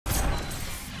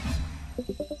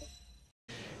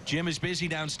Jim is busy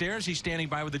downstairs. He's standing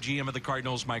by with the GM of the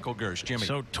Cardinals, Michael Girsch. Jimmy.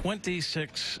 So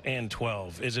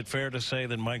 26-12. Is it fair to say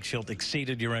that Mike Shildt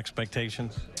exceeded your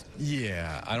expectations?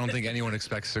 Yeah, I don't think anyone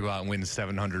expects to go out and win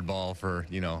 700 ball for,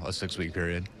 a 6-week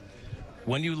period.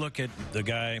 When you look at the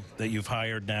guy that you've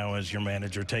hired now as your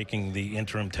manager taking the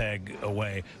interim tag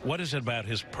away, what is it about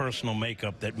his personal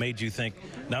makeup that made you think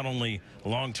not only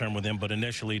long-term with him, but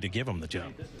initially to give him the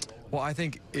job? Well, I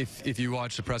think if you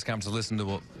watch the press conference and listen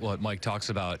to what Mike talks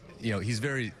about, he's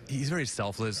very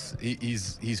selfless.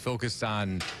 He's focused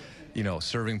on,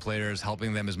 serving players,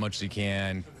 helping them as much as he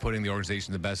can, putting the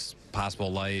organization in the best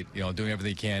possible light, doing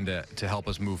everything he can to help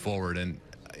us move forward. And,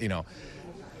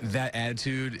 that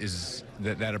attitude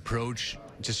that approach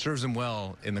just serves him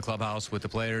well in the clubhouse with the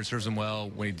players, serves him well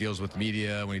when he deals with the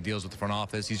media, when he deals with the front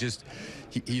office. He's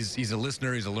a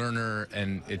listener, he's a learner,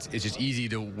 and it's just easy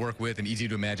to work with and easy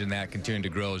to imagine that continuing to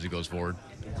grow as he goes forward.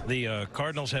 The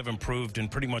Cardinals have improved in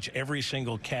pretty much every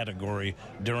single category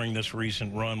during this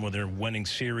recent run where they're winning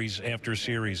series after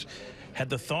series. Had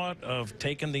the thought of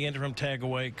taking the interim tag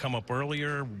away come up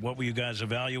earlier? What were you guys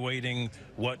evaluating?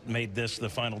 What made this the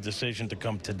final decision to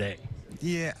come today?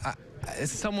 Yeah,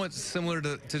 it's somewhat similar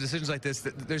to decisions like this.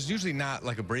 There's usually not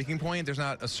like a breaking point. There's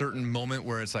not a certain moment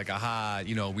where it's like, aha,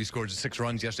 we scored 6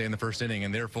 runs yesterday in the first inning,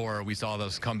 and therefore we saw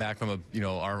those come back from a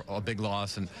big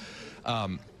loss. And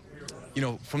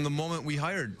from the moment we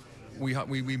hired,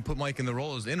 we put Mike in the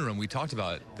role as interim. We talked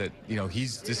about it, that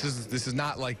this is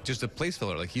not like just a place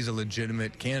filler. Like, he's a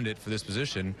legitimate candidate for this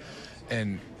position,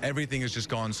 and everything has just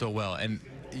gone so well. And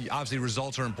obviously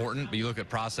results are important, but you look at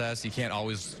process, you can't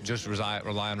always just rely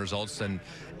on results. And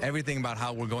everything about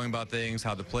how we're going about things,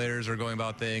 how the players are going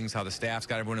about things, how the staff's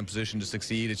got everyone in position to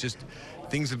succeed, it's just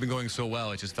things have been going so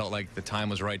well. It just felt like the time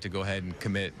was right to go ahead and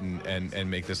commit and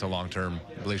make this a long-term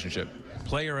relationship.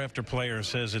 Player after player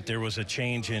says that there was a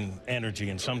change in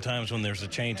energy, and sometimes when there's a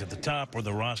change at the top or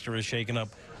the roster is shaken up,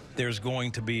 there's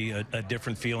going to be a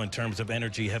different feel in terms of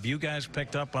energy. Have you guys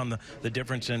picked up on the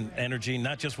difference in energy,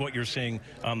 not just what you're seeing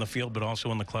on the field, but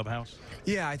also in the clubhouse?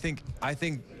 Yeah, I think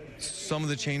some of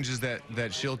the changes that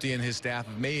Shildt and his staff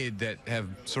have made that have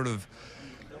sort of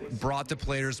brought the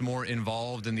players more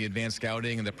involved in the advanced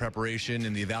scouting and the preparation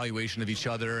and the evaluation of each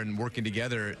other and working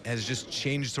together has just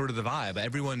changed sort of the vibe.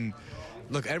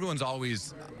 Everyone's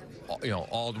always,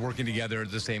 all working together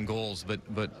the same goals,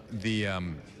 but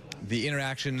the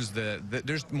interactions,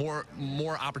 there's more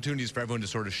opportunities for everyone to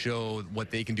sort of show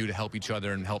what they can do to help each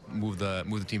other and help move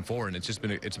the team forward. And it's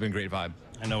been a great vibe.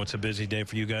 I know it's a busy day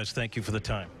for you guys. Thank you for the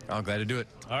time. I'm glad to do it.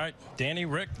 All right, Danny,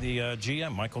 Rick, the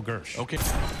GM, Michael Girsch. Okay.